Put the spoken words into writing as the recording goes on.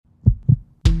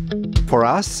For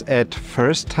us, at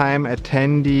first-time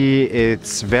attendee,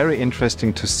 it's very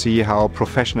interesting to see how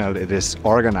professional it is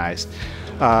organized.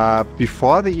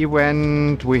 Before the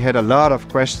event, we had a lot of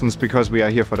questions because we are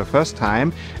here for the first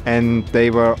time, and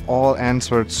they were all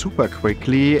answered super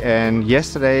quickly. And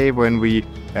yesterday, when we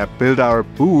built our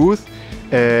booth,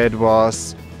 it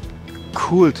was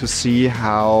cool to see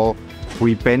how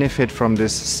we benefit from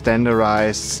this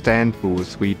standardized stand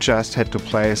booth. We just had to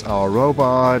place our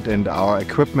robot and our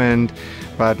equipment,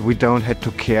 but we don't have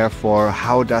to care for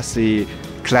how does the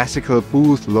classical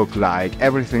booth look like.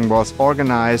 Everything was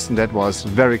organized, and that was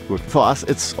very good. For us,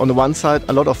 it's on the one side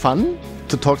a lot of fun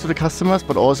to talk to the customers,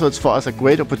 but also it's for us a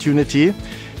great opportunity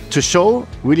to show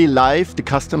really live the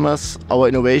customers our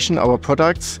innovation, our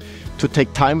products, to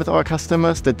take time with our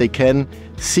customers, that they can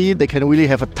see, they can really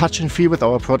have a touch and feel with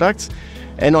our products.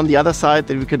 And on the other side,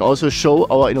 that we can also show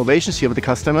our innovations here with the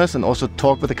customers and also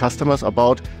talk with the customers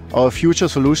about our future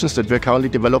solutions that we're currently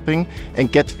developing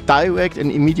and get direct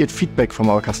and immediate feedback from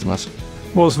our customers.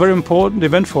 It was a very important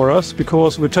event for us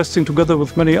because we're testing together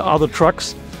with many other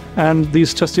trucks, and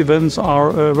these test events are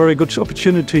a very good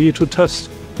opportunity to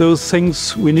test those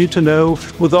things we need to know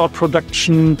with our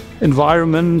production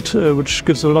environment, which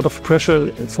gives a lot of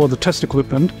pressure for the test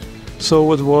equipment.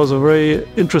 So it was a very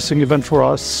interesting event for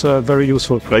us, very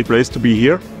useful. Great place to be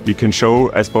here. We can show,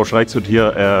 as Bosch Rexroth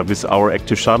here, with our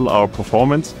active shuttle, our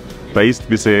performance based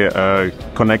with the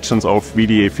connections of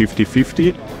VDA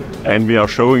 5050. And we are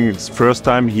showing it's first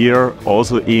time here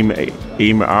also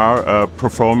AMR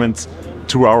performance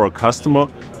to our customer,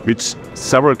 which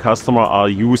several customers are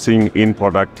using in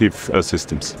productive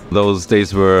systems. Those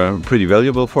days were pretty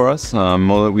valuable for us.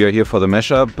 We are here for the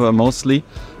mashup mostly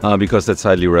because that's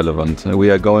highly relevant.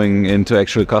 We are going into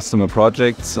actual customer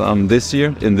projects this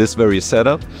year in this very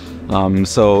setup.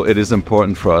 So it is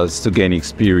important for us to gain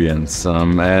experience,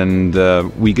 and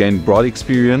we gained broad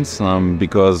experience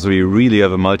because we really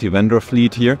have a multi-vendor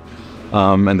fleet here,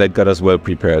 and that got us well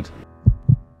prepared.